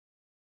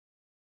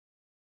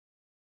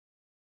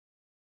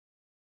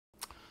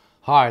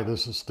Hi,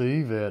 this is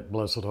Steve at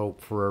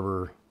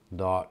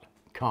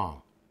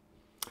blessedhopeforever.com.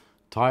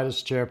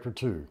 Titus chapter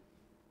 2.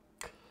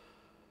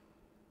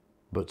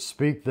 But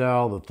speak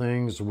thou the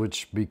things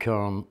which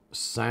become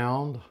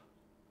sound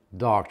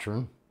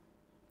doctrine,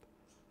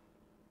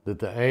 that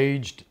the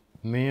aged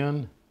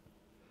men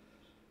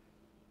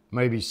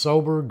may be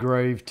sober,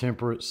 grave,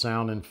 temperate,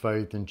 sound in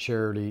faith and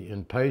charity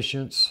and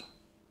patience.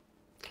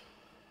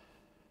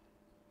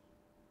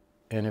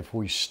 And if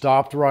we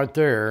stopped right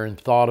there and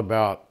thought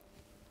about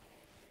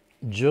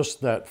just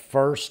that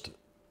first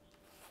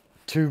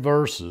two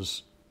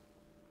verses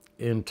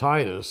in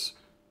Titus,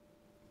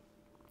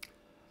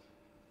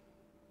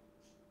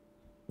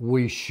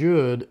 we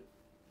should,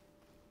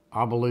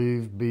 I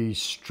believe, be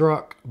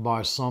struck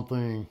by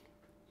something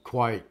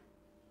quite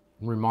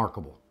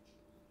remarkable.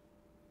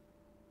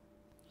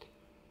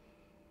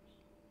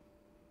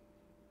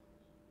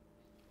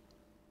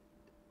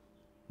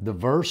 The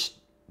first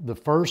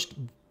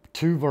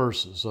two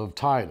verses of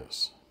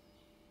Titus,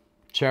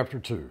 chapter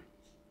 2,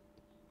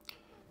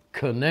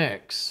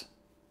 connects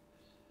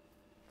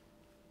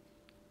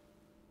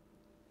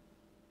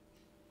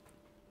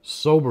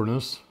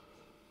soberness,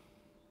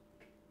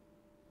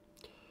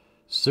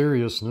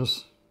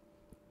 seriousness,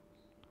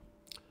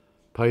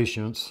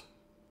 patience,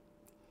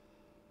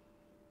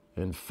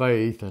 and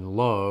faith and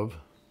love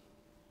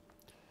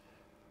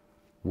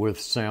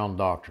with sound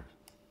doctrine.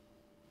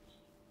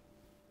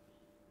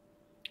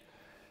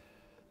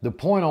 The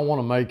point I want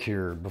to make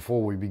here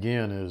before we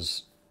begin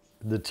is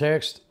the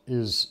text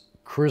is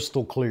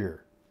crystal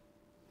clear.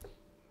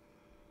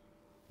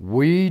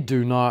 We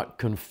do not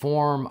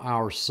conform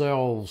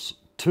ourselves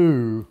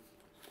to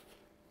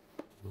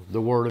the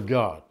Word of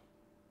God.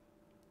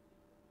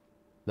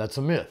 That's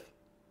a myth.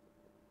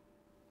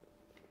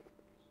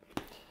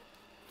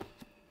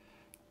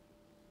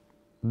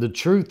 The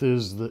truth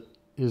is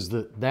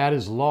that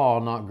is law,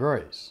 not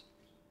grace.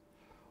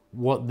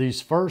 What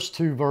these first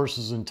two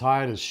verses in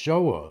Titus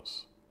show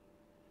us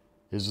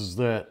is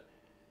that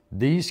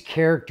these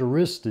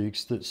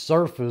characteristics that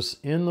surface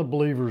in the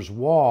believer's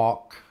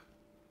walk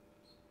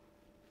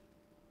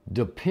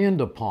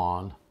depend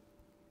upon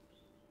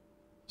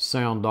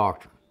sound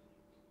doctrine.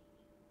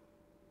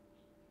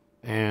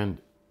 And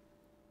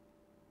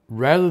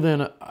rather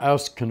than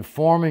us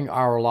conforming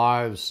our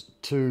lives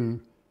to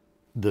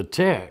the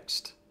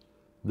text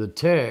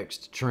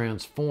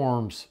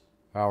transforms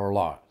our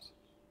lives.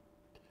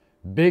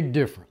 Big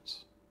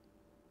difference.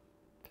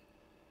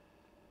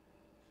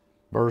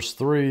 Verse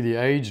 3, the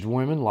aged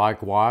women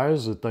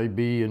likewise, that they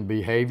be in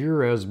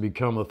behavior as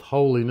becometh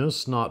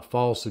holiness, not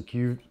false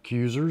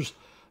accusers,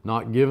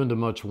 not given to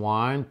much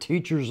wine,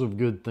 teachers of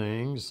good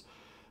things,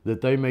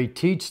 that they may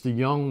teach the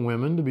young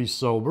women to be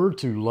sober,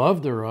 to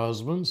love their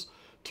husbands,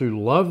 to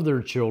love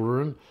their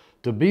children,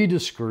 to be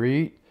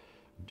discreet,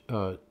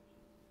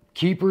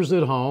 keepers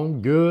at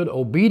home, good,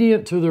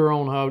 obedient to their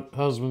own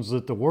husbands,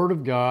 that the word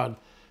of God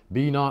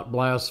be not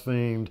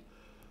blasphemed.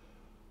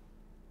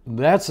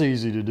 That's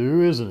easy to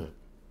do, isn't it?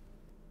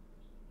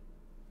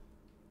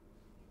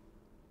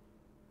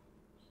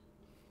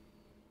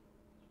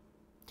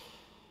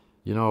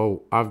 You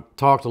know, I've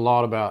talked a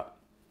lot about,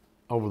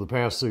 over the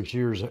past 6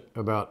 years,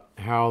 about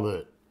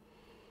how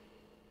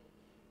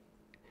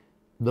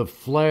the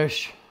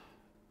flesh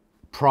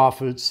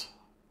profits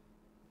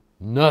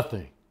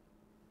nothing.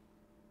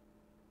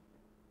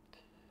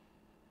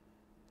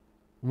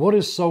 What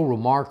is so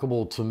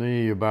remarkable to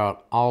me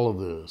about all of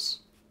this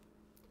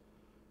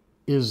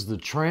is the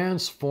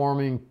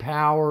transforming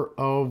power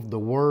of the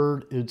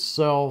Word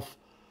itself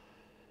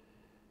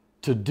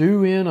to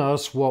do in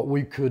us what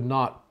we could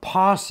not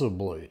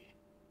possibly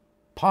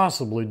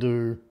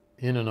do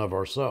in and of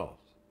ourselves.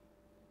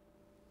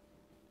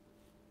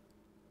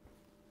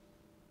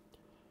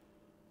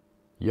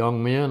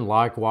 Young men,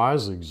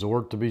 likewise,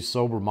 exhort to be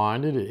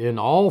sober-minded, in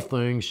all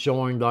things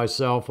showing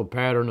thyself a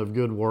pattern of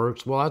good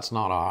works. Well, it's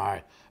not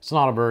a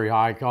very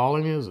high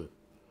calling, is it?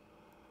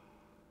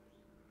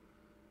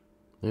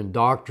 In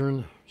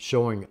doctrine,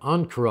 showing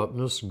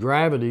uncorruptness,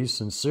 gravity,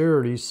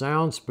 sincerity,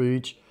 sound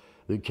speech,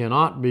 that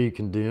cannot be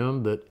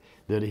condemned,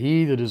 that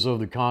he that is of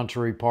the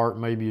contrary part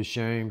may be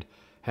ashamed,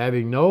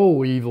 having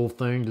no evil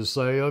thing to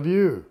say of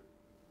you.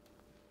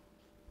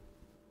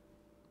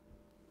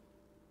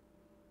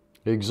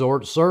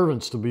 Exhort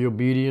servants to be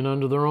obedient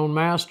unto their own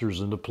masters,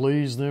 and to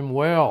please them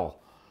well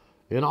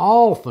in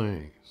all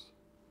things.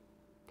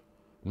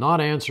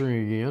 Not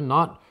answering again,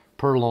 not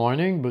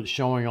purloining, but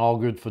showing all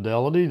good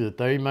fidelity, that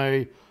they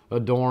may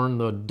adorn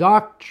the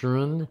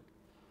doctrine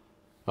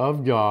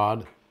of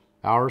God,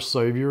 our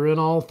Savior, in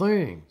all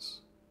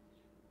things.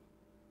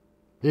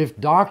 If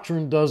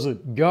doctrine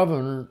doesn't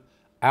govern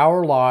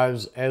our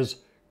lives as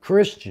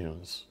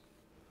Christians,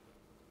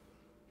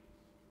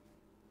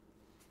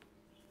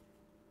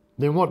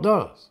 then what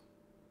does?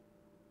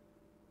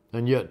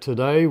 And yet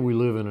today we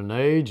live in an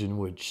age in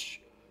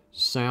which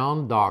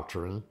sound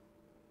doctrine,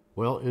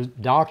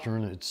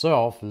 doctrine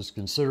itself is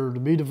considered to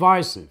be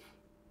divisive.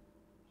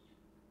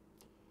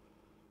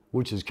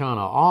 which is kind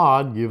of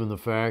odd given the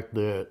fact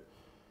that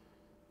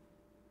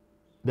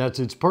That's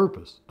its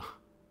purpose.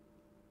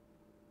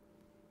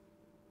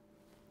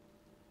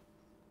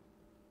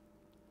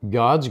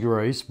 God's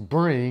grace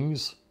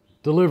brings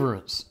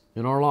deliverance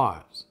in our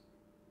lives.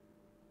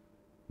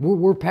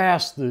 We're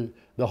past the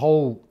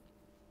whole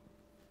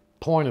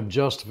point of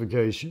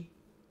justification.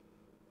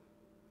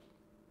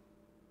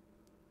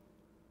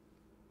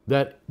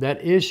 That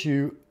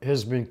issue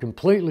has been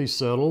completely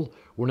settled.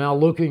 We're now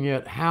looking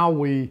at how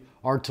we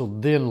are to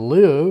then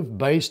live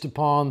based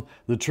upon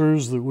the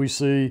truths that we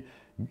see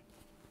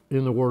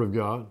in the Word of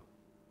God.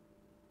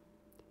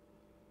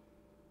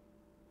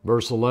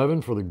 Verse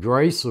 11, for the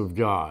grace of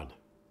God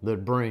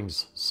that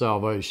brings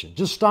salvation.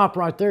 Just stop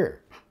right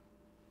there.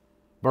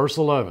 Verse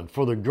 11,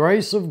 for the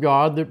grace of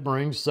God that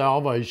brings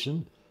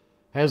salvation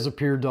has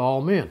appeared to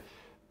all men.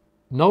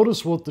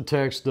 Notice what the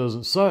text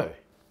doesn't say.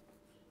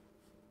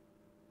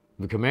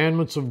 The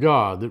commandments of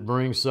God that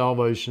brings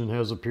salvation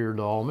has appeared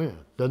to all men.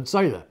 Doesn't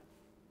say that.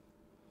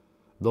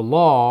 The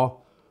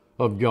law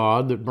of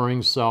God that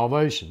brings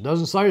salvation.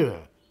 Doesn't say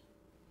that.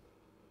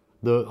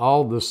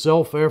 All the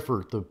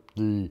self-effort,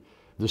 the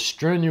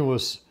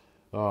strenuous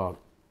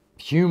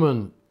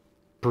human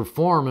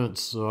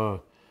performance,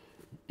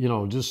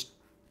 just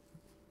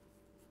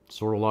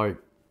sort of like,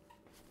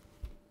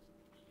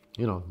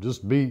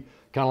 just be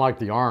kind of like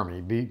the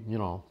army.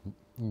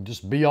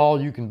 Just be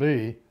all you can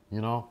be,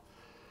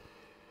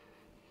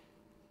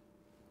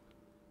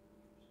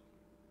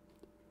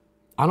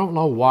 I don't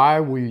know why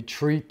we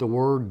treat the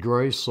word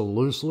grace so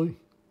loosely.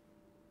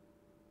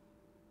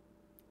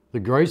 The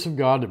grace of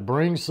God that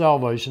brings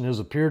salvation has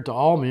appeared to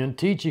all men,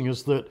 teaching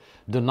us that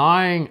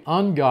denying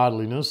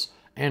ungodliness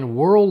and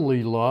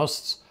worldly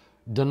lusts,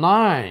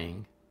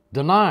 denying.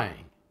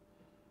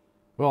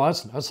 Well,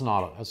 that's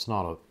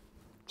not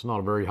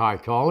a very high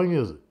calling,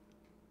 is it?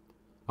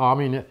 I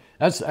mean,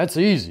 that's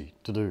easy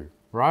to do,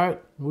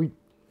 right?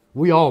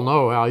 We all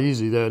know how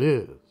easy that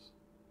is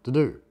to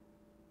do.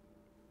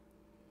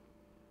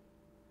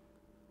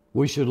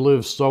 We should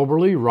live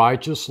soberly,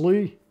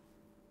 righteously.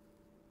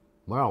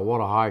 Wow, what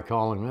a high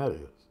calling that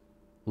is.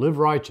 Live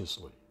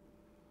righteously.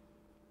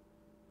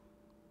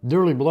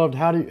 Dearly beloved,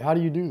 how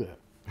do you do that?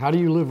 How do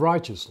you live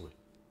righteously?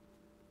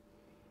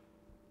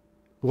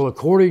 Well,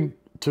 according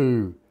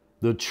to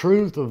the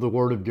truth of the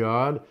Word of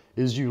God,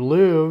 is you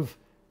live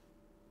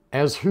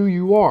as who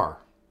you are.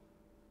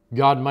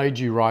 God made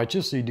you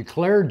righteous. He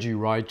declared you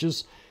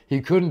righteous.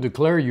 He couldn't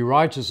declare you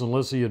righteous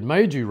unless He had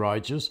made you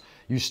righteous.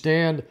 You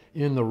stand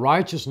in the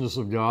righteousness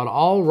of God.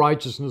 All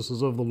righteousness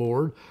is of the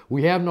Lord.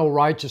 We have no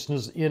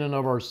righteousness in and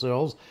of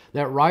ourselves.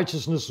 That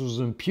righteousness was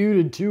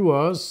imputed to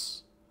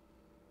us.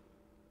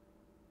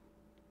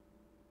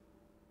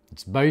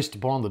 It's based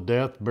upon the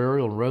death,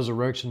 burial, and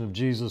resurrection of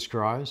Jesus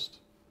Christ.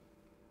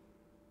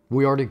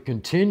 We are to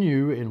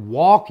continue in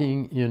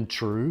walking in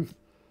truth.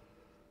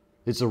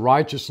 It's a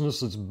righteousness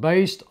that's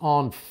based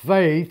on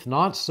faith,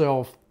 not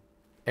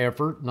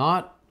self-effort,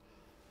 not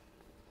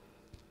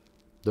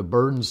the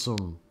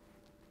burdensome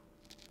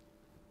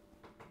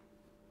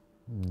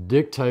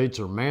dictates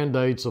or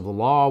mandates of the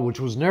law,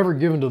 which was never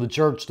given to the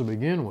church to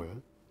begin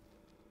with.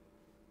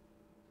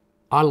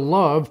 I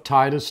love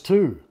Titus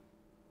 2.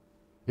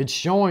 It's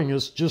showing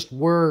us just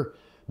where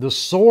the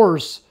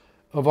source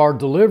of our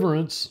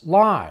deliverance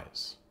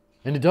lies.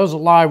 And it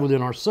doesn't lie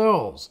within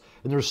ourselves.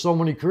 And there's so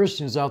many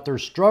Christians out there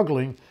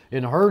struggling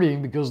and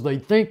hurting because they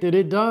think that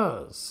it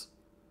does.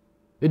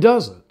 It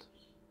doesn't.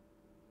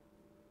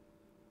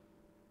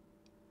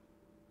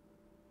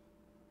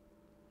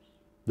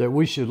 That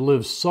we should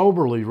live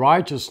soberly,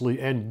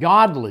 righteously, and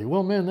godly.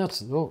 Well, man,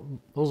 that's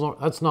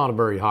not a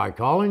very high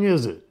calling,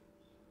 is it?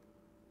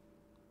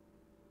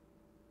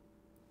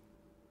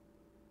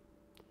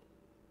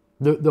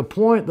 The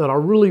point that I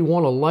really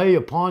want to lay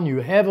upon you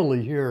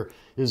heavily here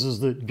is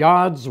that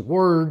God's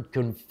Word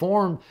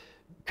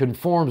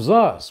conforms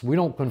us. We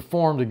don't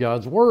conform to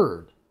God's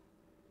Word.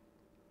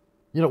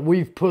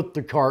 We've put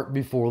the cart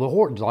before the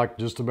horse, like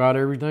just about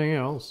everything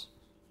else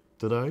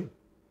today.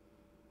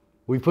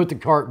 We put the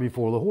cart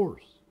before the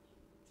horse.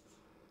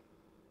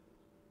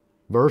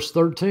 Verse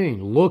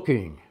 13,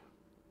 looking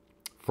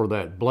for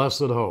that blessed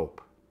hope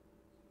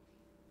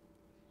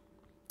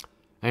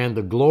and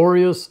the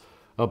glorious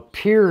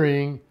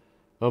appearing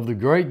of the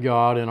great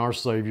God and our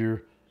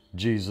Savior,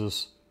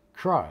 Jesus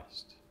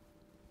Christ.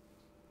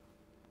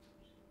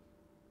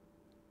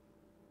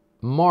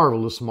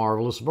 Marvelous,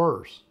 marvelous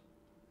verse.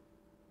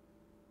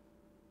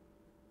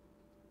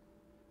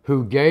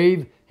 Who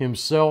gave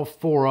Himself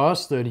for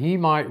us that He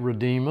might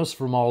redeem us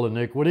from all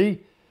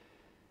iniquity,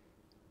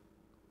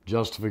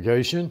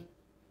 justification,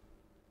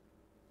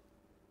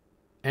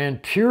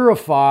 and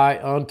purify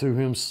unto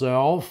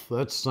Himself,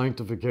 that's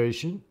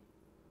sanctification,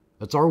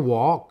 that's our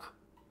walk,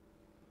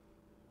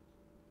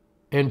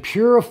 and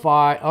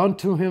purify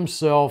unto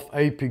Himself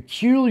a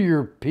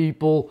peculiar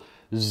people,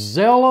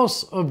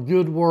 zealous of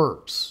good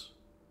works.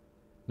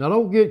 Now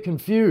don't get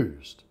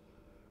confused.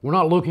 We're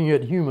not looking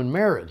at human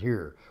merit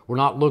here. We're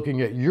not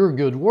looking at your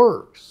good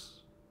works.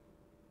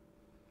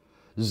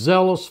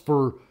 Zealous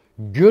for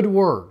good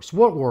works.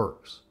 What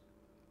works?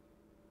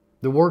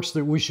 the works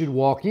that we should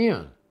walk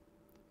in,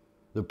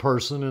 the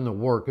person and the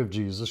work of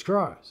Jesus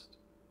Christ.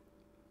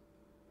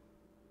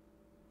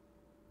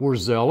 We're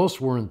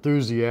zealous, we're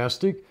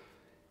enthusiastic.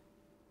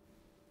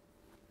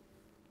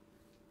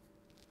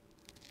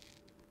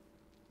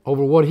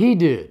 Over what he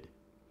did.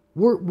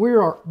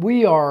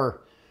 We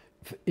are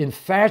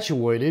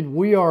infatuated.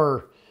 We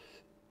are,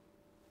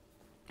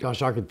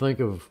 gosh, I could think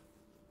of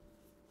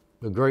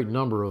a great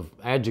number of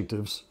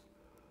adjectives.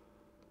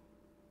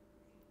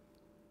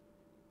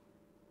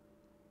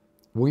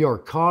 We are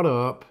caught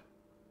up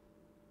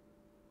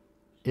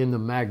in the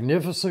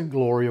magnificent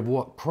glory of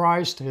what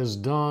Christ has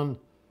done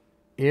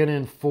in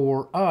and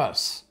for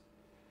us.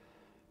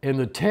 And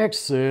the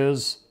text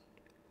says,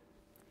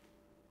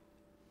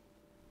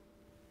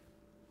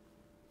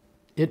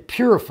 it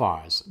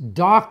purifies.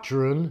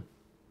 Doctrine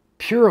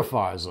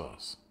purifies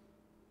us.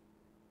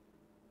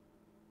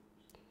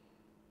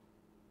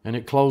 And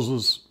it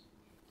closes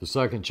the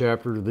second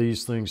chapter,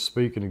 these things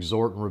speak and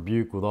exhort and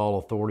rebuke with all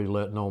authority,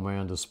 let no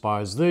man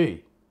despise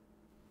thee.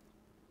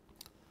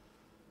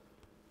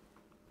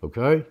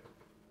 Okay?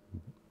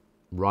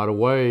 Right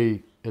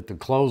away at the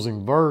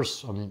closing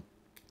verse,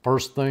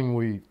 first thing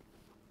we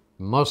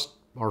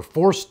are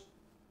forced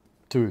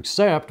to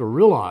accept or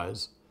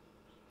realize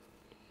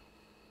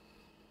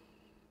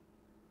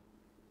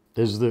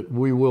is that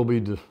we will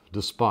be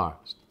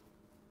despised.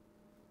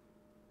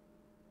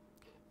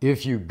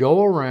 If you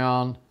go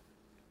around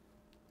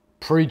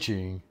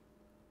preaching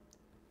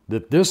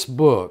that this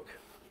book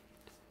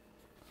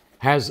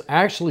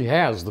actually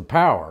has the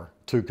power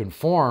to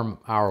conform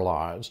our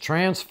lives,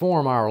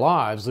 transform our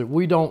lives, that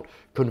we don't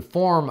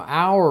conform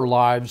our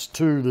lives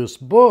to this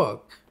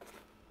book,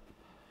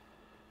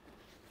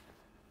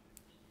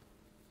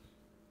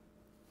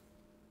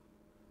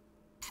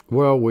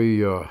 well, we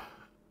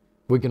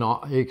can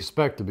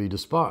expect to be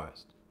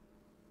despised.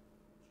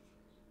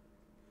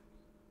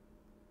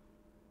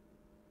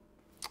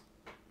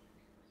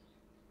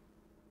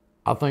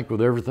 I think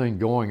with everything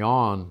going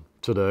on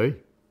today,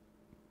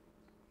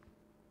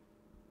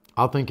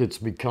 I think it's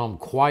become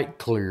quite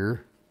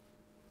clear,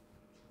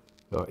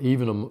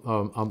 even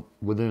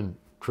within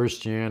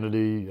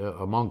Christianity,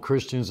 among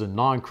Christians and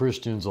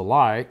non-Christians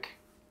alike,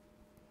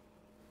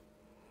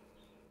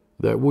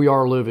 that we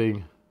are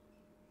living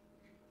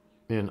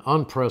in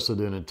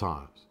unprecedented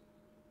times.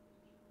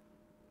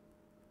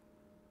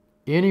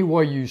 Any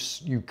way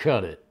you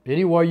cut it,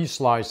 any way you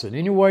slice it,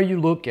 any way you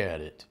look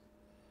at it,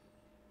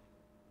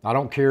 I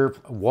don't care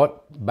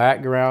what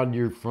background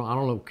you're from. I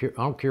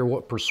don't care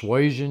what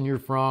persuasion you're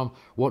from,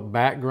 what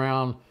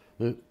background,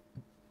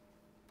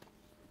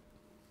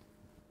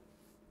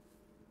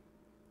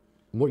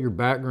 what your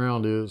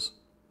background is.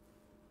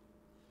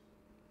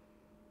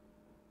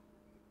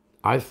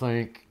 I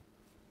think,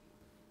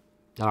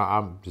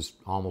 I'm just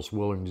almost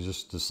willing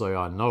to say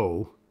I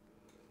know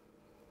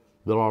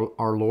that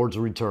our Lord's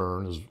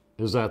return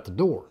is at the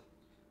door.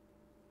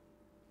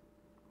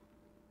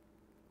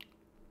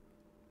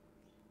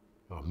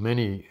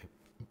 Many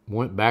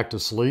went back to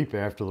sleep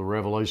after the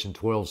Revelation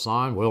 12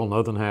 sign. Well,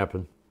 nothing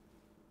happened.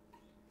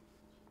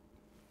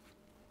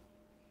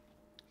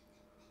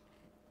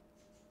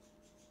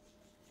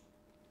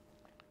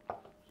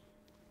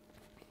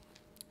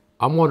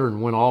 I'm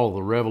wondering when all of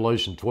the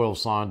Revelation 12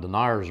 sign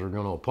deniers are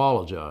going to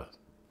apologize.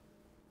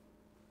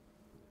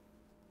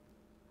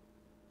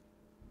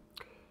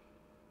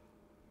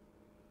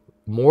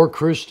 More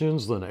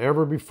Christians than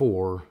ever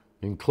before,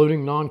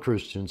 including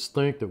non-Christians,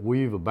 think that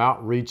we've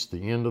about reached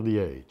the end of the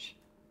age.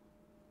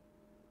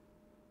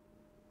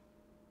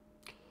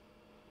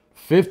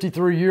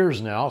 53 years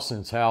now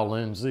since Hal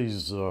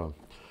Lindsey's the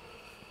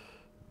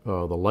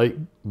late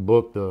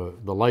book, the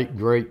Late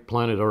Great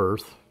Planet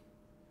Earth,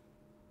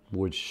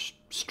 which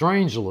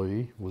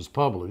strangely was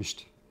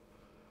published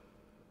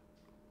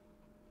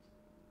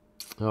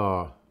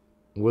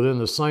within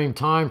the same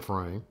time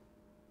frame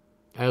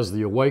as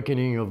the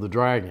Awakening of the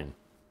Dragon.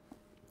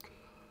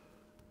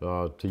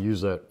 To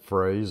use that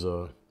phrase,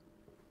 the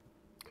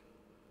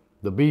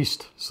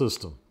beast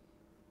system,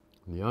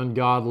 the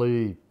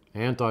ungodly,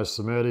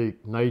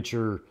 anti-Semitic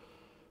nature,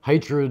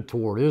 hatred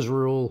toward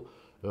Israel,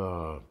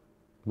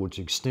 which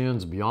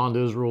extends beyond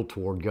Israel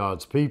toward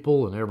God's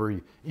people and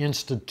every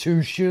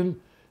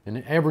institution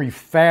and every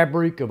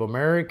fabric of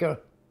America.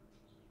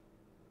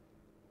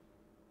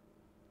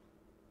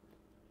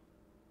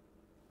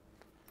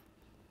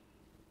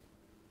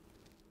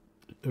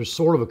 There's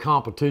sort of a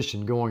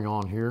competition going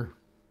on here.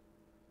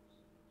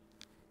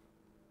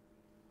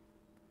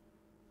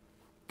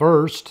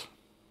 First,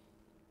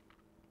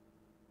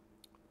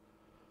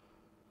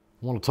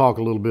 I want to talk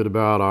a little bit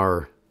about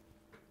our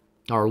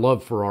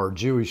love for our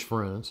Jewish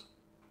friends.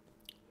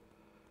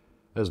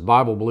 As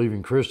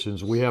Bible-believing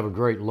Christians, we have a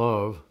great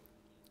love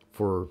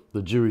for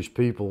the Jewish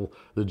people.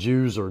 The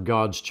Jews are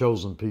God's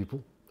chosen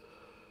people.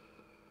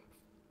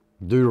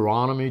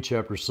 Deuteronomy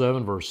chapter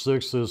 7 verse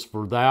 6 says,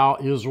 "For thou,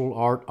 Israel,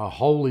 art a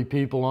holy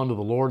people unto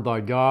the Lord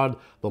thy God.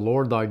 The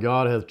Lord thy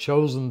God hath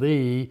chosen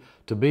thee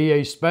to be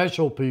a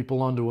special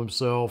people unto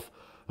himself,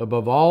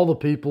 above all the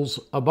peoples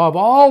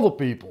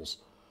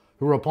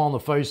who are upon the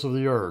face of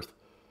the earth.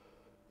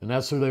 And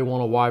that's who they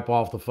want to wipe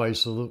off the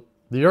face of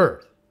the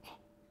earth.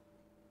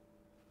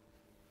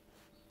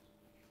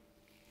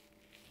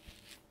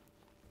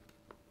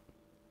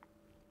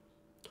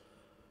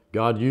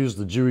 God used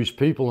the Jewish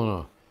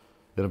people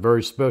in a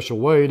very special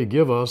way to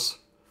give us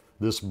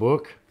this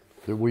book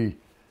that we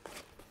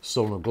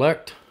so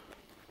neglect.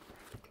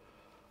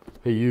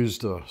 He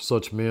used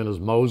such men as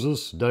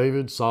Moses,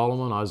 David,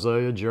 Solomon,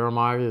 Isaiah,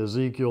 Jeremiah,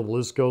 Ezekiel, the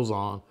list goes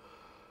on,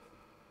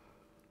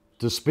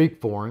 to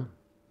speak for him.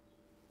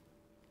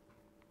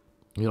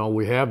 You know,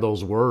 we have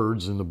those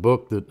words in the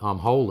book that I'm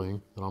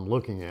holding, that I'm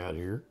looking at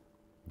here,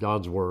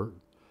 God's Word.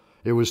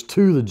 It was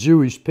to the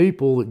Jewish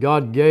people that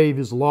God gave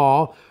His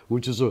law,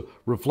 which is a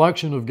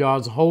reflection of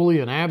God's holy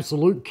and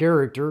absolute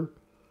character.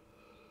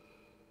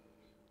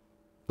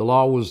 The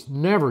law was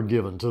never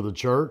given to the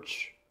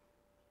church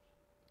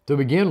to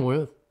begin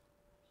with.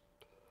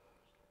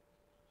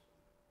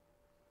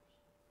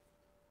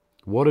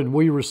 What did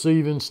we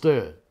receive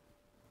instead?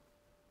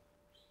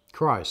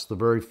 Christ, the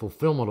very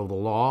fulfillment of the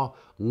law,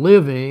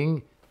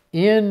 living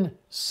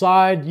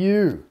inside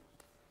you.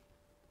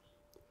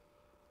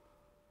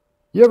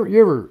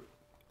 You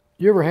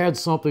ever had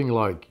something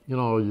like, you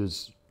know,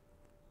 is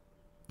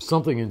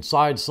something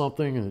inside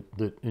something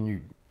and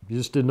you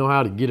just didn't know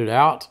how to get it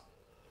out?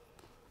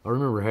 I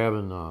remember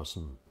having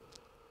some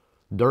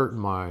dirt in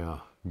my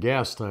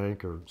gas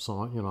tank or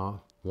something, you know.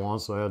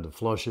 Once I had to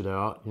flush it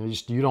out.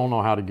 You don't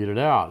know how to get it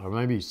out. Or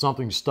maybe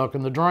something's stuck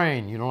in the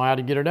drain. You don't know how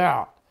to get it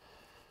out.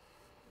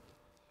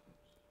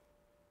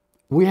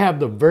 We have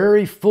the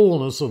very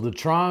fullness of the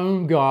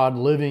triune God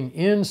living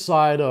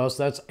inside us.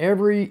 That's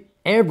every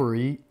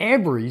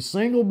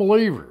single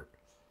believer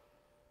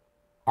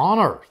on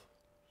earth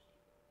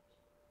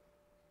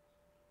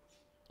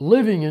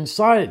living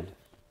inside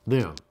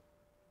them.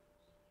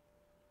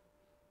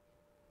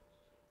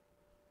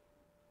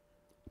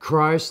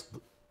 Christ,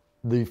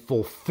 the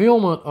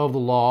fulfillment of the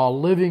law,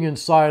 living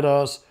inside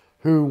us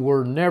who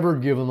were never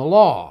given the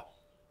law.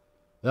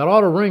 That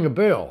ought to ring a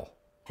bell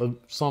of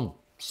some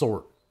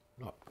sort.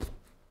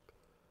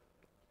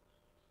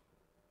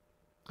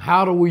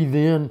 How do we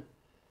then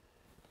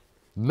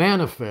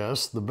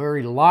manifest the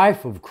very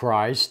life of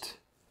Christ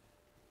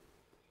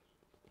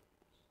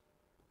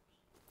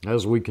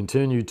as we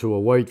continue to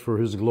await for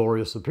His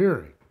glorious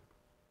appearing?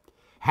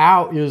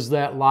 How is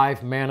that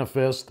life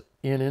manifest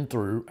in and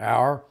through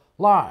our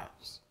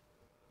lives?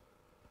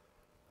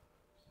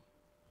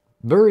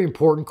 Very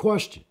important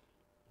question,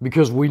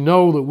 because we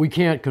know that we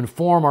can't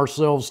conform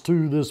ourselves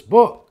to this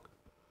book.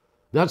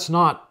 That's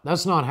not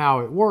how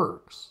it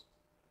works.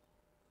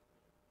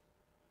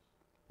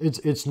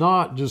 It's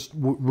not just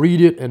read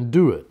it and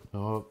do it.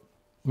 You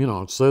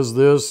know, it says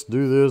this,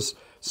 do this,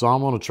 so I'm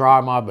going to try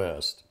my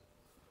best.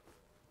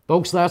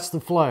 Folks, that's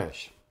the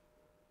flesh.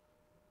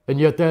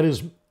 And yet that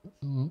is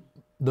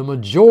the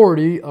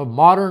majority of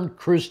modern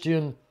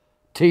Christian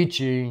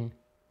teaching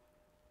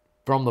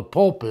from the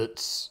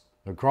pulpits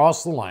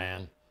across the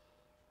land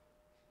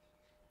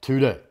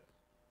today.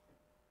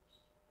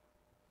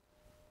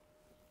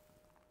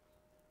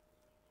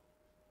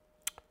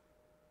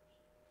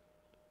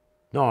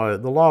 No,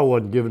 the law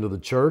wasn't given to the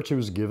church. It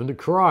was given to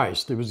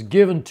Christ. It was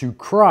given to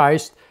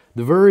Christ,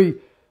 the very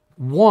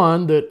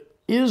one that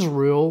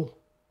Israel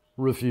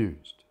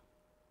refused.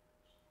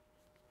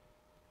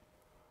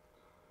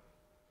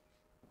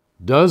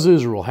 Does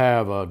Israel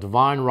have a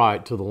divine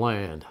right to the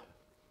land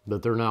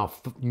that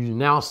you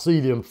now see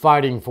them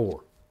fighting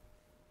for?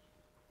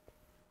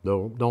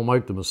 Don't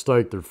make the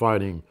mistake they're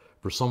fighting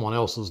for someone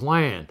else's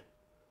land.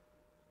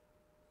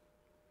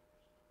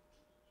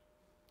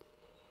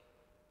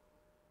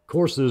 Of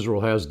course,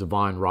 Israel has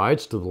divine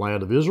rights to the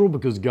land of Israel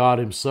because God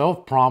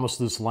Himself promised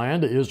this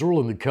land to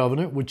Israel in the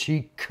covenant which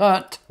He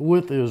cut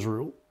with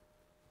Israel.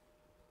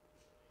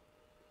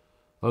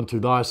 Unto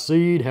thy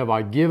seed have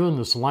I given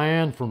this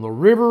land from the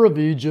river of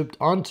Egypt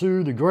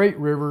unto the great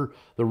river,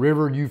 the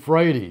river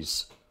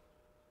Euphrates.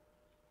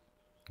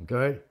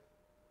 Okay?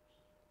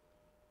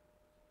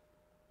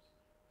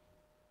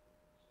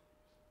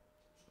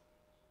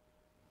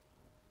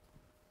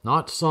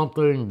 Not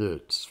something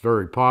that's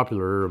very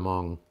popular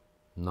among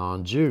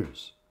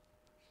non-Jews.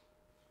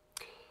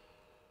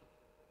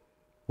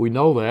 We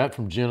know that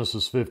from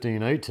Genesis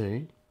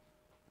 15:18.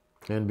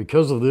 And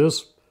because of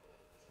this,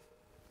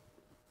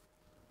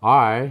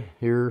 I,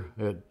 here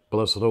at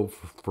Blessed Hope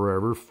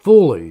Forever,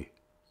 fully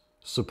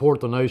support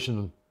the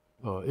nation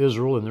of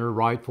Israel in their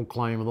rightful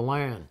claim of the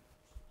land,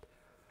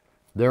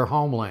 their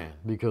homeland,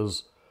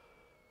 because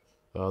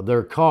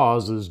their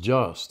cause is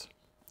just.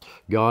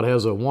 God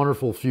has a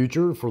wonderful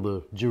future for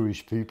the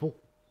Jewish people.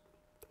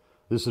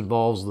 This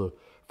involves the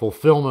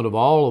fulfillment of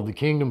all of the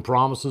kingdom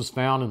promises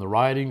found in the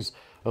writings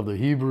of the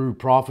Hebrew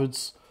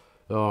prophets,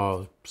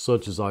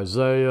 such as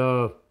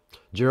Isaiah,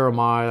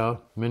 Jeremiah,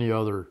 many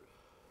others.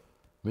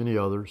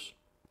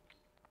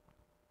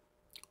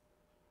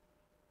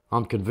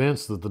 I'm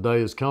convinced that the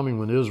day is coming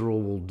when Israel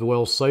will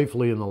dwell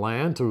safely in the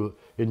land to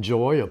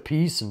enjoy a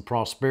peace and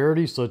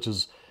prosperity such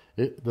as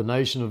the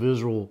nation of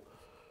Israel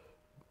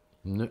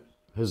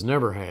has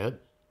never had.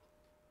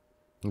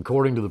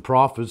 According to the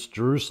prophets,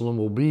 Jerusalem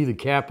will be the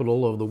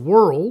capital of the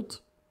world.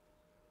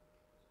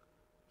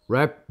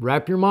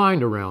 Wrap your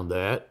mind around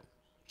that.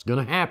 It's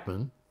going to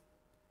happen.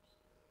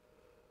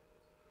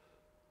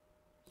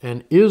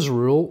 And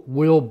Israel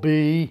will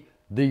be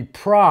the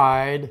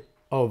pride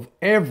of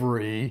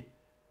every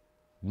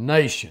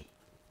nation.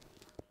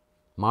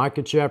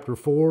 Micah chapter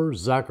 4,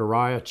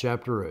 Zechariah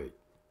chapter 8.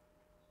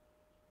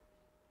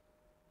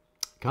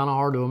 Kind of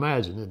hard to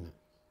imagine, isn't it?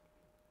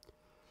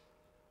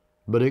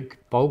 But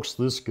folks,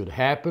 this could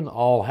happen,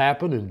 all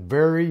happen in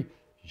very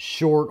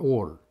short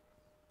order.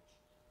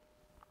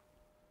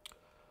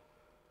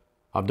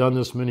 I've done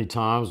this many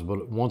times,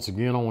 but once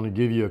again, I want to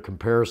give you a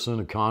comparison,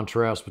 a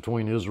contrast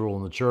between Israel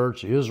and the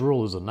church.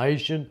 Israel is a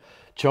nation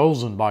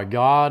chosen by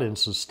God and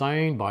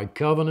sustained by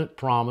covenant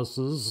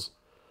promises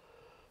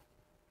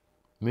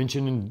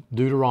mentioned in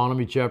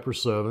Deuteronomy chapter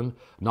 7.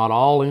 Not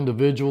all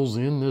individuals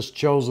in this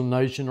chosen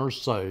nation are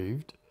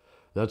saved.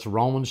 That's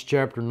Romans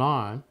chapter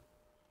 9.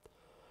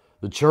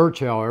 The church,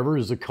 however,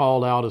 is a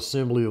called out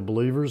assembly of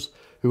believers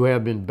who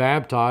have been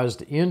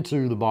baptized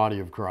into the body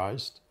of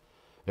Christ.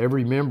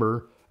 Every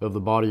member of the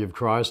body of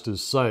Christ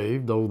is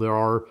saved, though there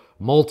are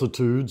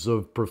multitudes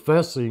of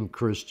professing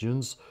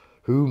Christians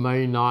who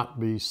may not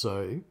be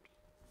saved.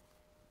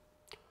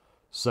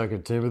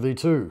 2 Timothy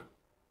 2.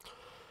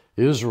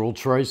 Israel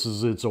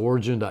traces its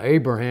origin to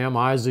Abraham,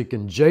 Isaac,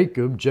 and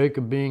Jacob,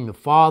 Jacob being the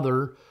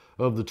father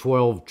of the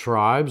 12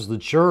 tribes. The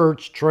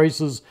church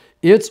traces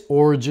its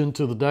origin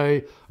to the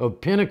day of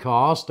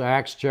Pentecost,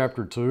 Acts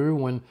chapter 2,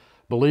 when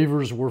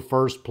believers were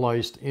first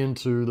placed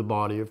into the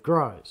body of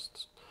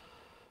Christ.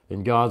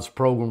 In God's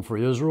program for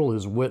Israel,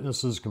 His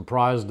witnesses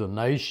comprised a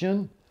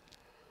nation,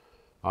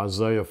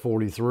 Isaiah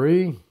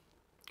 43.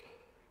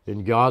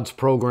 In God's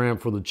program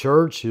for the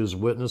church, His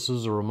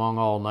witnesses are among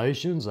all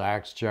nations,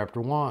 Acts chapter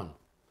 1.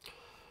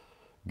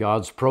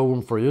 God's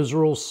program for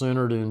Israel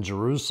centered in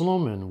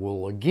Jerusalem and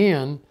will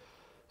again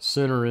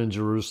center in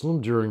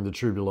Jerusalem during the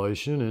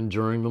tribulation and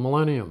during the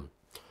millennium.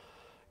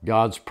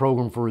 God's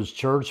program for His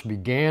church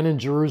began in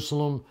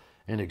Jerusalem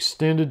and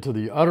extended to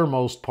the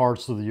uttermost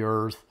parts of the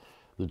earth.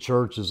 The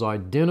church is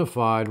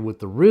identified with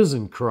the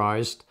risen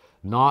Christ,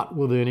 not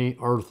with any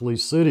earthly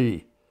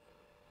city.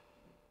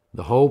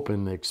 The hope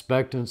and the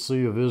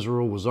expectancy of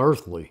Israel was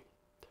earthly,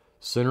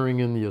 centering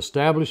in the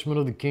establishment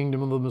of the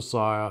kingdom of the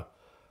Messiah,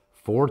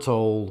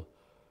 foretold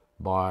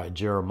by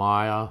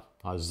Jeremiah,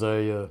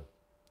 Isaiah.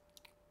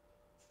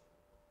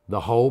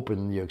 The hope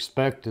and the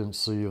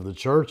expectancy of the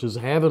church is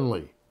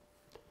heavenly,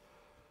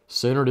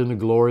 centered in the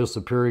glorious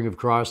appearing of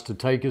Christ to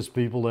take His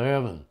people to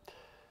heaven.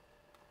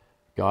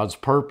 God's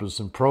purpose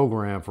and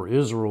program for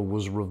Israel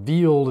was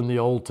revealed in the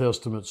Old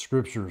Testament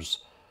scriptures.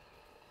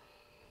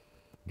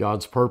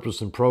 God's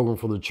purpose and program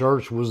for the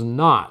church was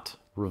not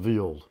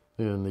revealed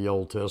in the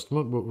Old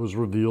Testament, but was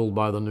revealed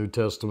by the New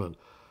Testament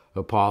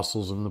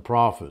apostles and the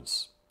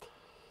prophets.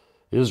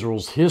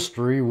 Israel's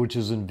history, which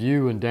is in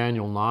view in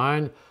Daniel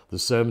 9, the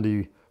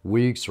 70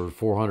 weeks or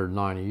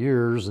 490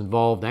 years,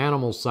 involved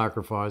animal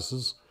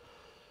sacrifices.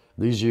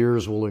 These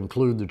years will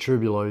include the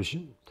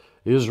tribulation.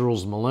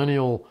 Israel's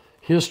millennial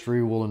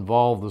history will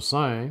involve the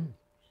same.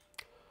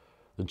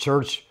 The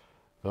church,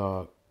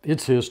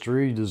 its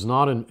history does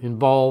not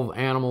involve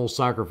animal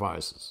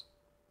sacrifices.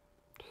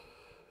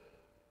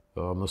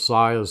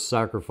 Messiah's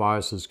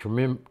sacrifice is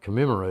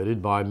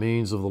commemorated by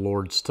means of the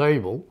Lord's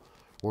table,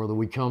 where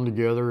we come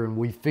together and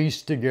we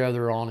feast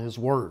together on His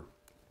Word.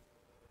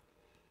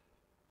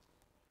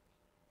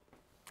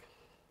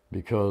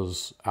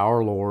 Because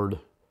our Lord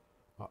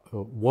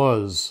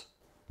was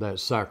that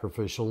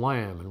sacrificial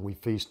lamb, and we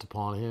feast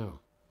upon Him.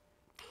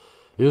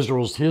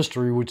 Israel's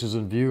history, which is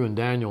in view in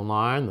Daniel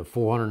 9, the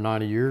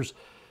 490 years,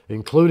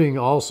 including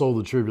also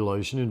the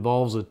tribulation,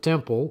 involves a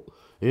temple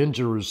in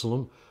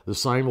Jerusalem. The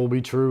same will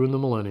be true in the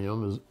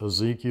millennium,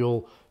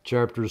 Ezekiel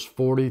chapters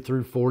 40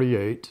 through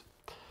 48.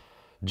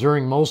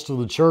 During most of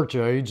the church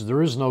age,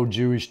 there is no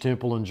Jewish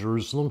temple in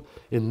Jerusalem.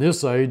 In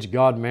this age,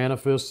 God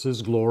manifests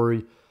His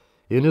glory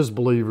in His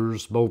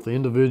believers, both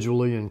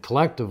individually and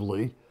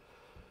collectively,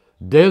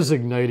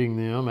 designating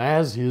them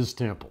as His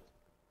temple.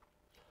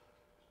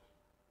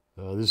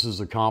 This is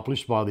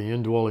accomplished by the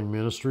indwelling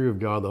ministry of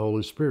God the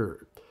Holy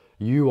Spirit.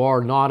 You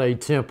are not a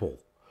temple,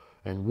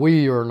 and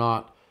we are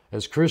not,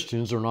 as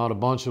Christians, are not a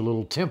bunch of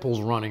little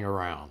temples running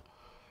around.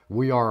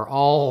 We are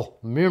all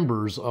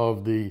members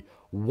of the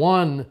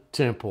one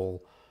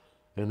temple,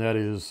 and that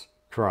is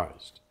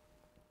Christ.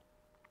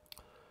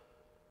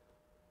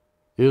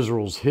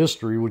 Israel's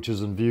history, which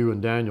is in view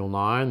in Daniel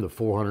 9, the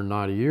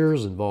 490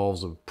 years,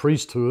 involves a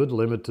priesthood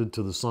limited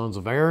to the sons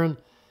of Aaron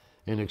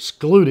and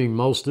excluding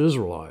most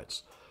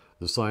Israelites.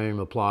 The same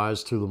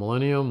applies to the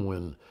millennium,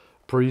 when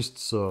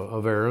priests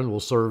of Aaron will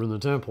serve in the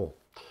temple.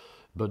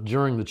 But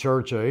during the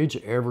church age,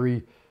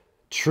 every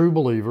true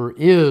believer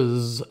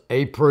is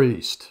a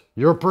priest.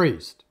 You're a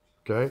priest,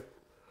 okay?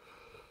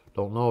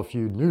 Don't know if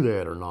you knew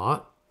that or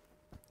not.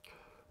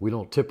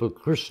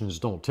 Christians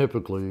don't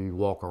typically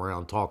walk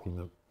around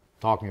talking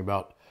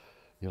about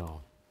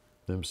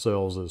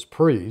themselves as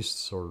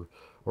priests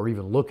or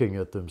even looking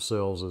at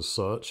themselves as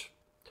such.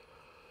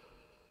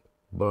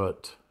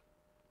 But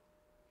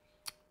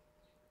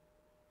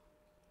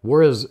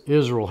whereas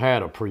Israel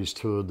had a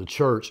priesthood, the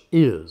church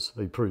is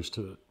a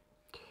priesthood.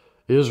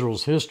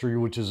 Israel's history,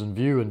 which is in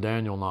view in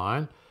Daniel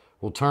 9,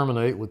 will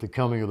terminate with the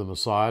coming of the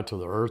Messiah to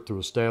the earth to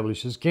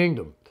establish his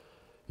kingdom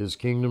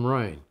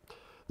reign.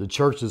 The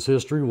church's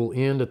history will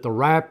end at the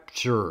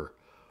rapture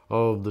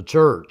of the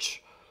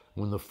church,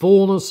 when the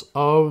fullness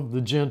of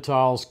the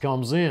Gentiles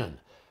comes in.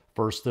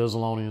 1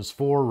 Thessalonians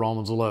 4,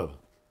 Romans 11.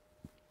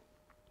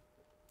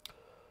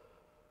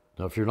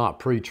 Now, if you're not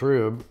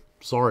pre-trib,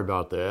 sorry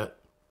about that,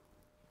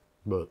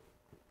 but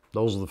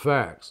those are the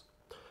facts.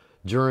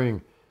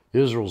 During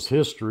Israel's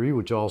history,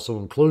 which also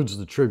includes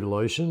the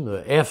tribulation,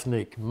 the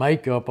ethnic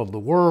makeup of the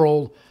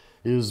world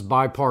is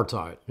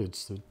bipartite.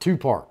 It's the two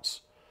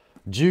parts,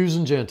 Jews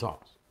and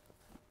Gentiles.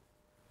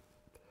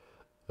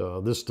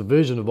 This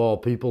division of all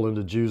people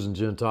into Jews and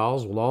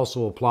Gentiles will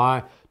also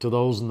apply to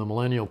those in the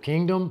millennial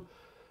kingdom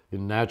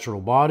in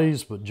natural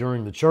bodies, but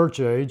during the church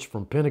age,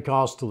 from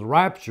Pentecost to the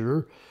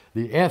rapture,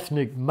 the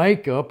ethnic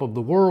makeup of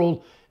the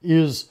world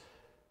is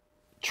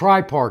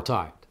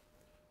tripartite.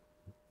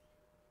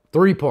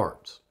 Three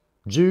parts: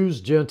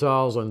 Jews,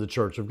 Gentiles, and the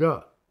church of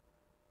God.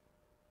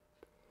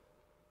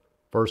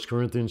 1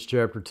 Corinthians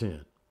chapter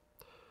 10.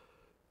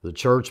 The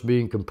church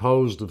being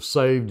composed of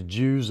saved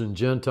Jews and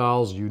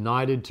Gentiles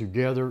united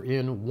together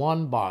in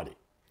one body.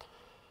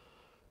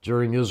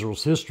 During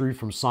Israel's history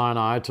from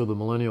Sinai to the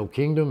millennial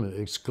kingdom,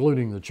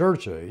 excluding the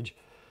church age,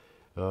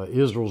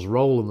 Israel's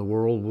role in the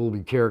world will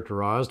be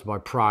characterized by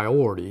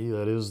priority.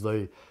 That is,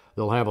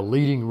 they'll have a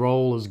leading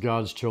role as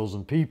God's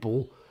chosen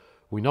people.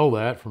 We know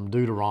that from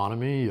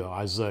Deuteronomy,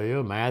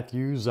 Isaiah,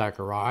 Matthew,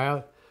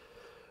 Zechariah.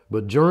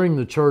 But during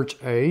the church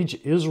age,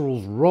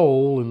 Israel's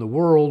role in the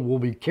world will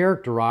be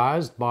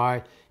characterized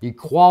by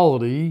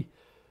equality,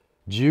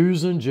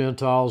 Jews and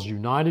Gentiles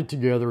united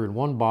together in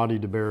one body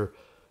to bear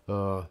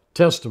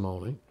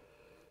testimony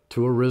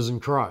to a risen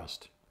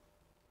Christ.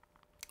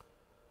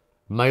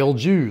 Male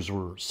Jews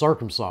were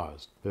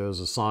circumcised as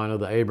a sign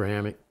of the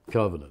Abrahamic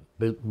covenant.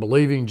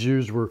 Believing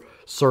Jews were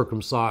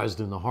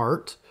circumcised in the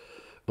heart.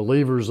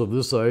 Believers of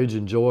this age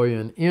enjoy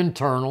an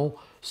internal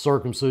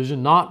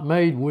circumcision not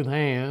made with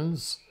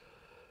hands.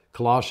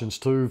 Colossians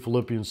 2,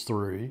 Philippians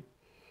 3.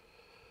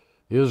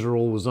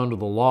 Israel was under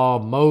the law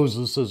of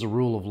Moses as a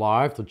rule of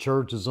life. The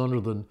church is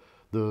under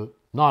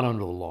not under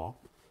the law.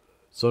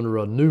 It's under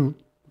a new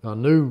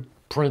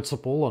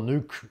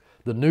principle,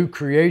 the new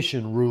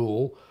creation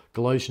rule,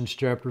 Galatians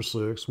chapter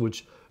 6,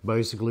 which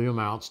basically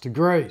amounts to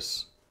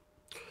grace.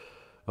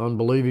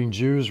 Unbelieving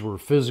Jews were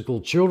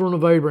physical children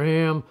of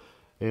Abraham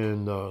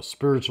and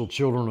spiritual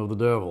children of the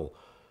devil.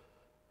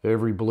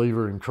 Every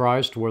believer in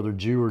Christ, whether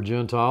Jew or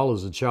Gentile,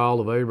 is a child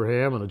of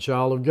Abraham and a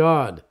child of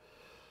God.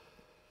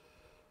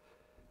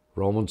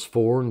 Romans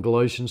 4 and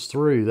Galatians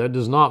 3. That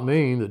does not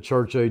mean that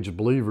church-age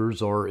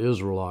believers are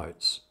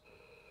Israelites.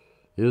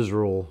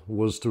 Israel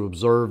was to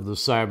observe the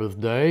Sabbath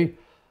day.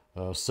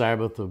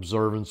 Sabbath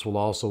observance will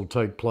also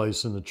take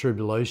place in the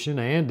tribulation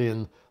and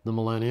in the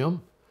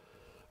millennium.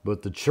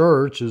 But the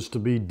church is to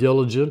be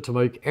diligent to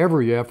make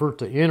every effort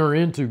to enter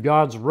into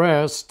God's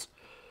rest.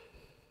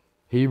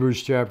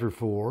 Hebrews chapter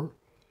 4.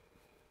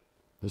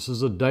 This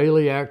is a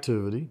daily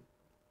activity.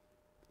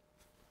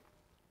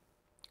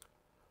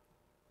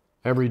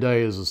 Every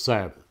day is a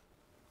Sabbath.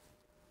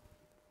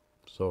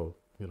 So,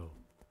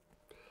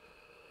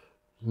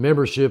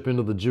 membership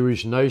into the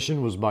Jewish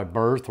nation was by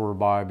birth or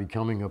by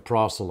becoming a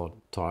proselyte,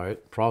 a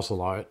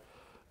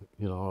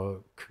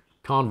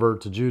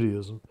convert to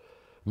Judaism.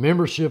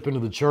 Membership into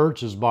the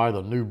church is by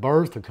the new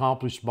birth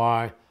accomplished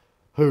by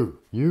who?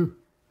 You?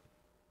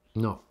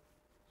 No.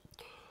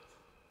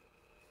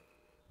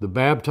 The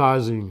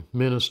baptizing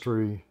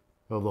ministry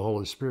of the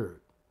Holy Spirit.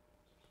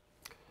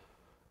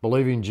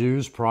 Believing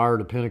Jews prior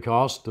to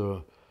Pentecost,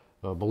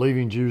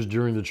 believing Jews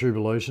during the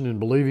tribulation, and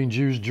believing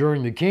Jews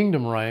during the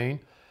kingdom reign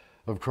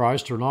of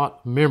Christ are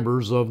not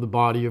members of the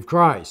body of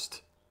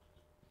Christ.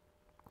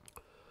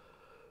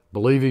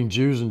 Believing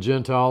Jews and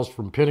Gentiles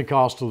from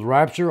Pentecost to the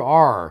rapture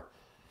are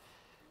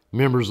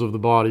members of the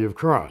body of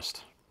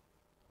Christ.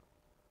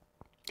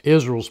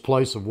 Israel's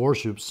place of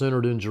worship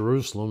centered in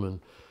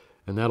Jerusalem,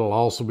 and that'll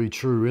also be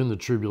true in the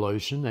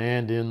tribulation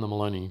and in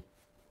the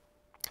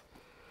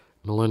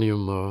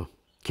millennium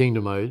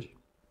kingdom age.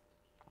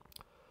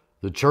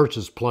 The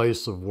church's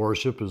place of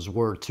worship is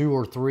where 2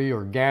 or 3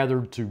 are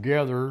gathered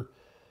together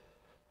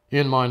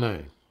in my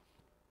name.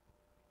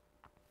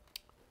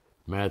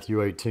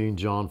 Matthew 18,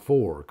 John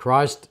 4.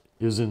 Christ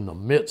is in the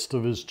midst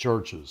of his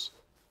churches.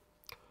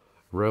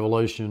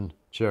 Revelation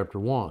chapter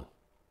 1.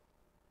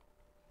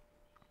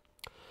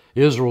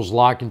 Israel's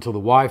likened to the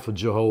wife of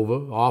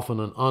Jehovah, often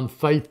an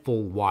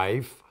unfaithful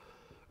wife.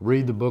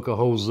 Read the book of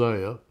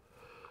Hosea.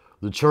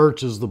 The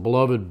church is the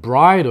beloved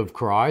bride of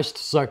Christ,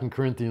 2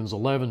 Corinthians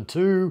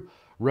 11:2,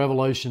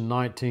 Revelation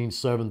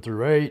 19:7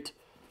 through 8,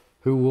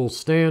 who will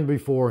stand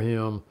before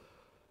him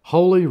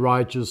holy,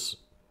 righteous,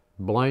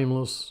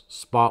 blameless,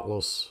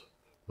 spotless,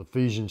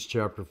 Ephesians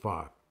chapter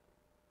 5.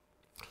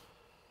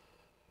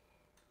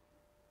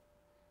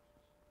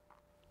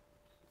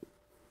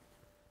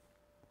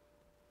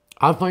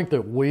 I think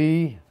that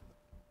we,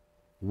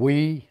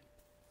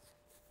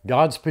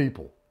 God's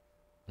people,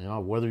 you know,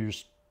 whether you're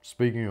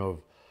speaking of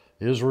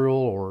Israel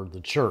or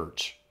the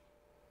church,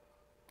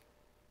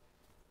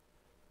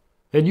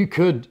 and you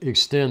could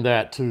extend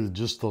that to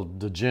just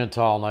the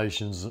Gentile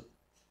nations,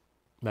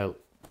 you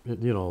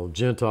know,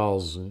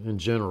 Gentiles in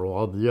general,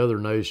 all the other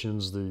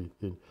nations,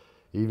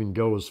 even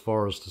go as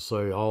far as to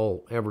say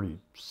every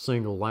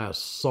single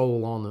last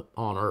soul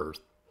on earth.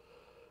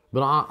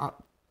 But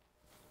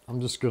I'm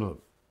just going to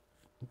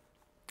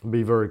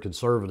be very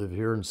conservative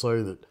here and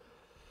say that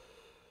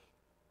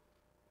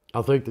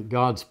I think that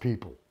God's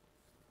people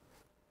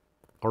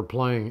are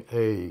playing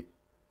a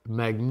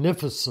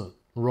magnificent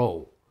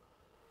role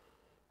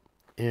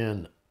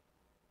in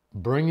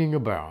bringing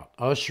about,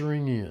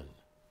 ushering in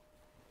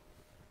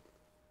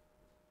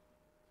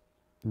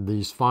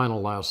these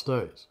final last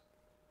days.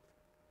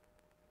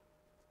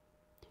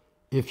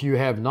 If you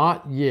have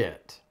not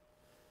yet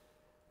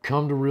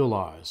come to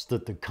realize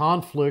that the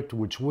conflict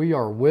which we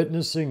are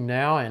witnessing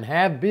now and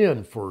have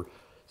been for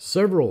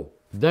several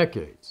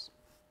decades,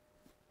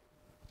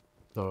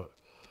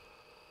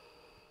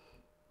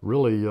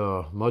 really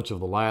much of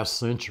the last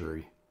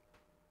century,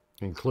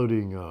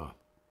 including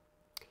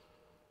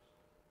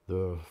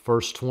the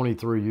first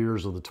 23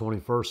 years of the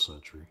 21st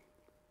century,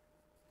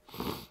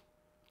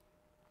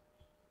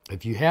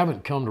 if you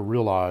haven't come to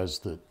realize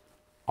that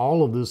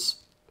all of this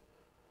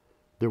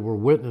that we're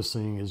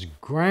witnessing is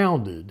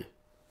grounded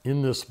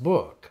in this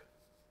book,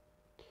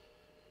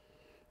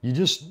 you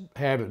just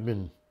haven't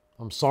been,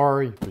 I'm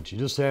sorry, but you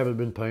just haven't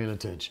been paying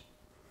attention.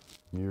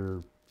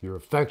 Your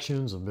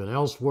affections have been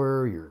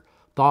elsewhere, your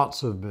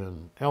thoughts have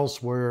been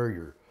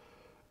elsewhere,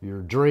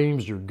 your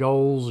dreams, your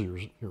goals,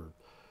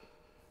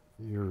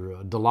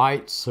 your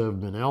delights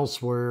have been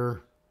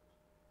elsewhere.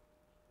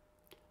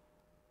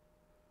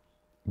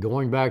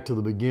 Going back to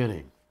the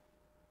beginning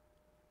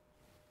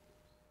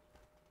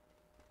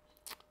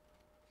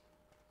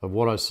of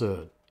what I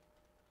said,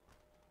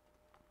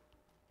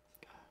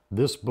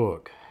 this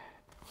book,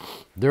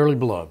 dearly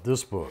beloved,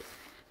 this book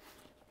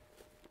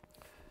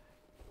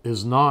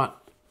is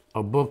not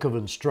a book of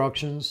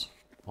instructions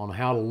on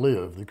how to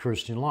live the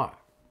Christian life.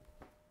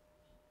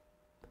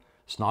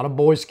 It's not a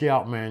Boy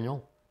Scout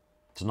manual.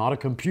 It's not a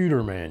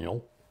computer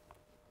manual.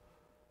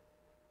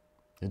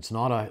 It's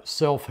not a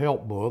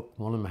self-help book.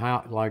 One of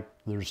them, like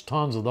there's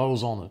tons of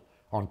those on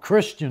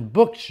Christian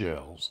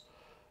bookshelves,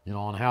 you know,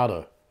 on how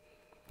to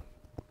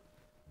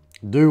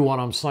do what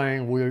I'm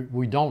saying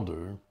we don't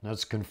do.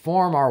 That's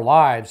conform our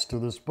lives to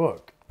this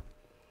book.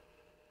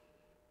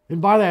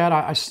 And by that,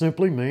 I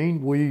simply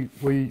mean we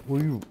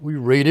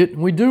read it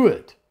and we do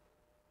it.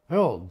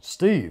 Hell,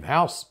 Steve,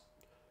 how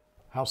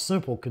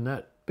simple can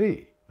that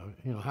be?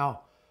 You know,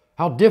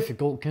 how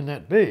difficult can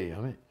that be? I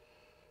mean,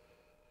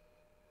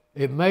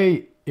 it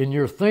may, in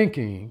your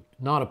thinking,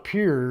 not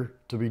appear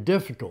to be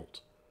difficult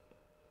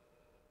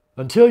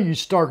until you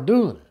start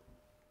doing it.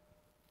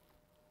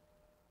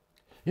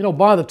 You know,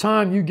 by the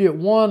time you get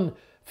one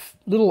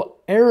little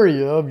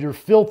area of your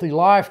filthy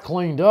life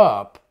cleaned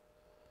up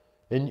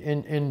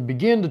and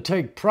begin to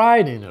take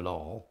pride in it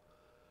all,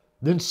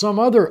 then some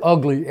other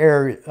ugly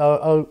area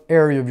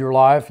of your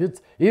life, it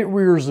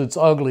rears its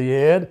ugly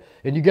head,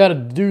 and you got to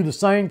do the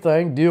same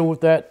thing, deal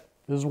with that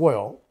as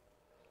well.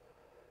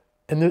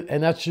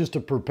 And that's just a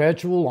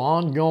perpetual,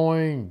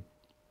 ongoing,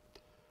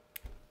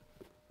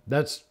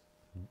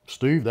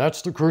 Steve,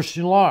 that's the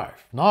Christian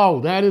life.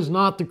 No, that is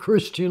not the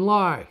Christian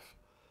life.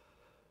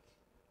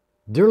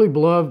 Dearly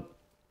beloved,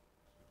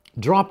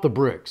 drop the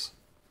bricks.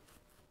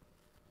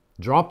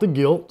 Drop the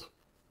guilt,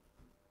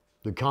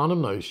 the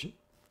condemnation,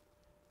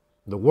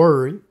 the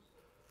worry,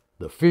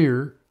 the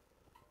fear,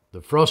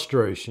 the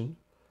frustration,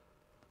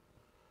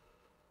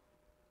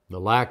 the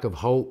lack of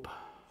hope.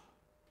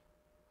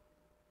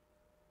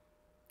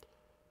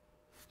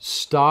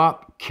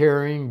 Stop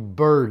carrying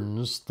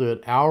burdens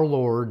that our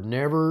Lord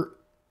never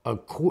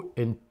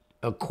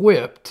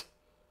equipped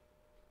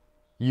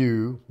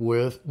you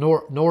with,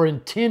 nor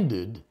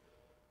intended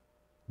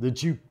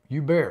that you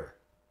bear.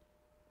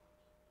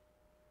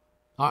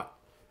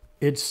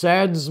 It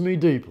saddens me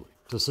deeply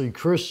to see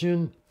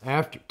to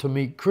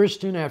meet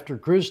Christian after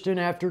Christian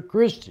after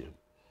Christian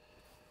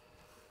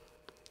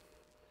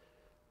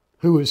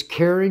who is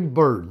carrying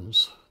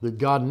burdens that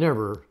God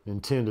never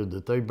intended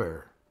that they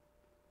bear.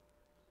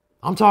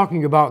 I'm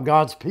talking about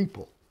God's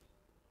people.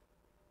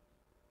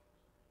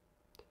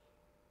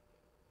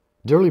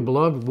 Dearly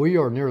beloved, we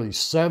are nearly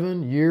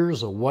 7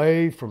 years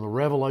away from the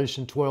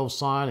Revelation 12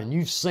 sign, and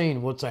you've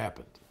seen what's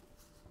happened.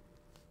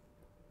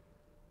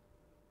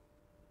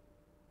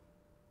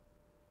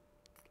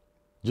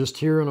 Just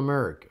here in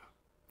America,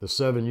 the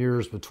 7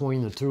 years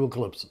between the two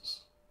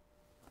eclipses.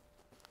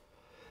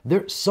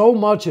 So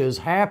much has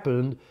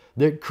happened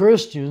that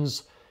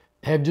Christians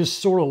have just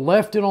sort of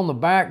left it on the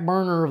back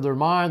burner of their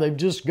mind. They've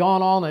just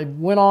gone on, they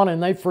went on,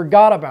 and they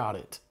forgot about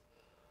it.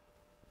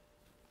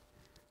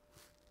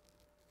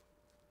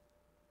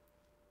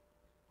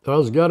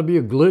 There's got to be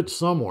a glitch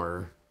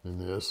somewhere in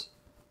this.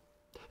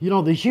 You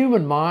know, the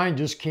human mind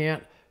just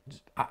can't,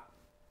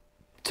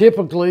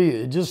 typically,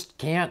 it just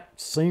can't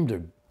seem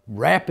to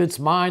wrap its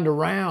mind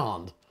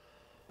around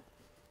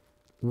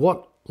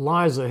what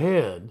lies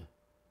ahead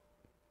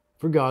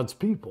for God's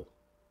people.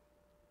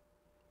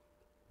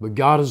 But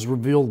God has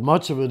revealed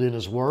much of it in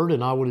His Word,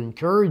 and I would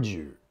encourage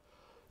you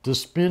to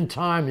spend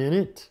time in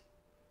it.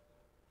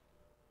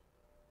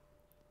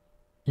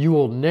 You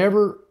will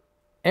never,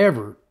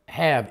 ever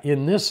have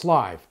in this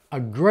life a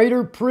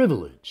greater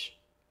privilege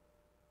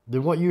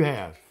than what you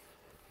have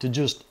to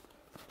just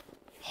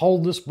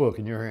hold this book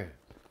in your hand.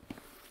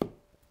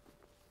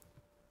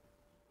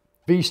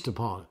 Feast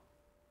upon it.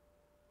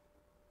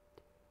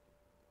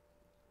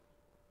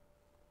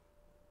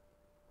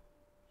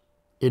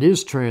 It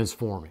is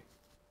transforming.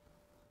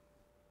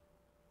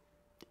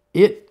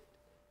 It,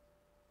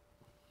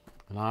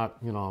 and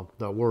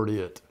that word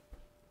it,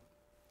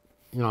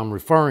 I'm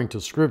referring to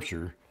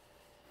Scripture.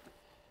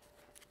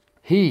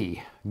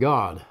 He,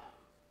 God,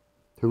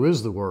 who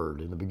is the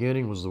Word. In the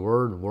beginning was the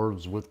Word, and the Word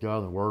was with God,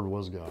 and the Word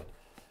was God.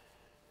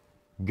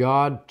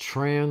 God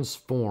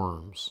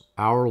transforms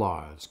our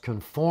lives,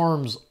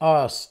 conforms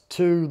us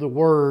to the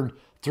Word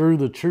through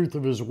the truth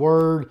of His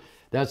Word.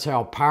 That's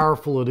how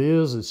powerful it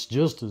is. It's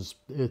just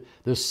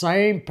the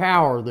same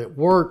power that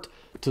worked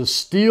to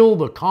still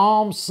the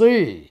calm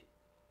sea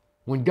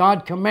when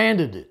God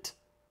commanded it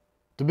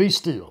to be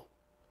still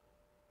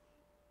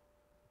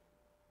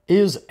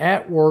is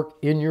at work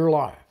in your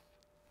life.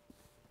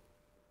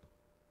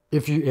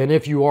 If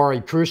you are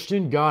a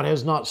Christian, God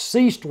has not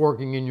ceased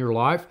working in your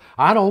life.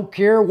 I don't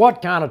care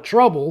what kind of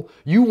trouble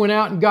you went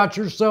out and got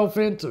yourself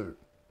into.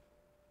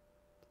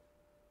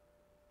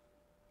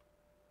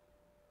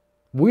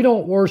 We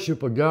don't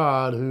worship a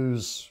God who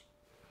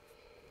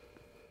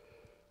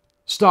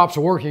stops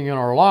working in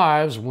our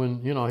lives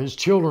when, His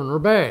children are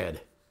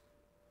bad.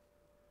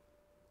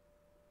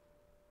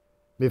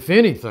 If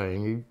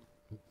anything,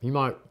 He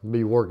might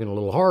be working a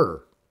little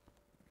harder.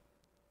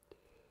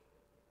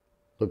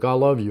 Look, I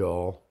love you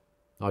all.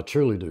 I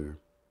truly do.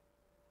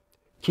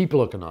 Keep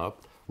looking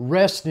up.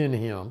 Rest in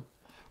Him.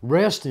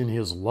 Rest in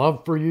His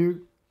love for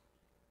you.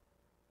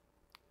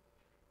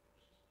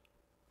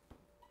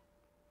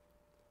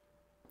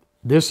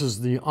 This is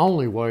the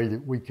only way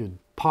that we could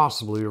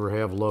possibly ever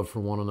have love for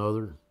one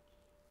another.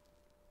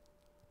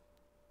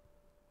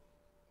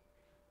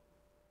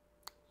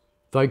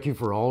 Thank you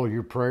for all of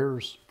your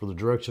prayers for the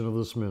direction of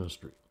this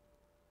ministry.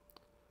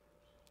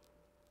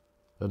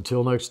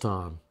 Until next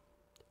time,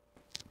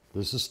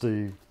 this is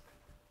Steve.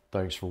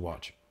 Thanks for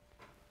watching.